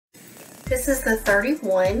This is the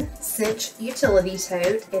 31 Cinch Utility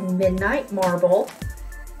Tote in Midnight Marble.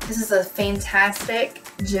 This is a fantastic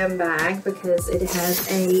gym bag because it has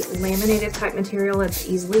a laminated type material that's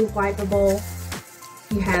easily wipeable.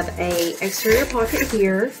 You have a exterior pocket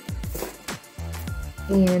here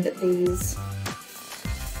and these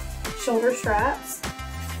shoulder straps.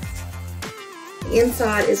 The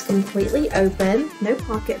inside is completely open, no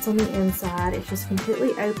pockets on the inside. It's just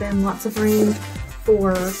completely open, lots of room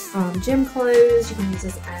for gym clothes. You can use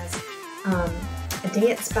this as a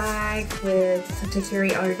dance bag to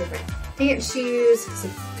carry all your different dance shoes. So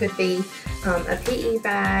it could be a PE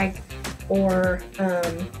bag or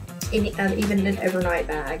even an overnight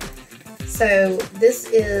bag. So this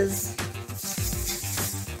is,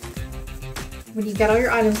 when you've got all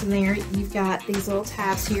your items in there, you've got these little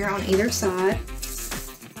tabs here on either side.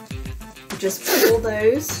 You just pull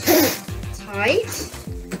those tight,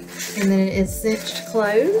 and then it is cinched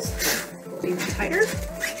closed, a little even tighter.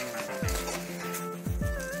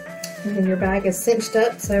 And then your bag is cinched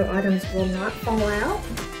up so items will not fall out.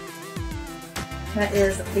 That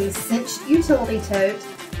is the Cinch Utility Tote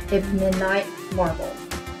in Midnight Marble.